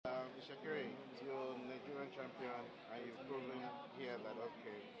that,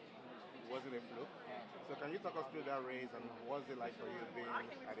 okay, it wasn't a fluke. So can you talk us through that race and what's it like for you being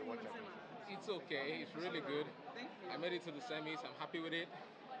at the World Championships? It's okay. It's really good. I made it to the semis. I'm happy with it.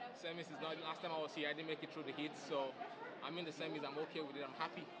 Semis is not, last time I was here, I didn't make it through the heats, so I'm in the semis. I'm okay with it. I'm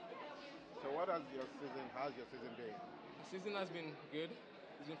happy. So how's your season been? The season has been good.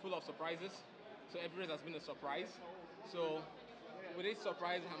 It's been full of surprises. So every race has been a surprise. So with each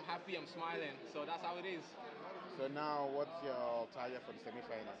surprise, I'm happy, I'm smiling. So that's how it is. So now what's your target for the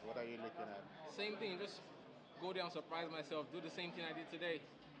semi-finals? What are you looking at? Same thing, just go there and surprise myself. Do the same thing I did today.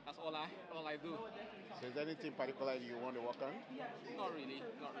 That's all I do. So is there anything particular you want to work on? Not really.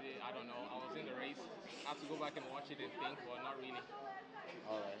 I don't know. I was in the race. I have to go back and watch it and think, but not really.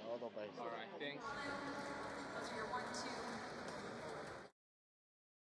 All right, all the best. All right, thanks. Those are your 1, 2,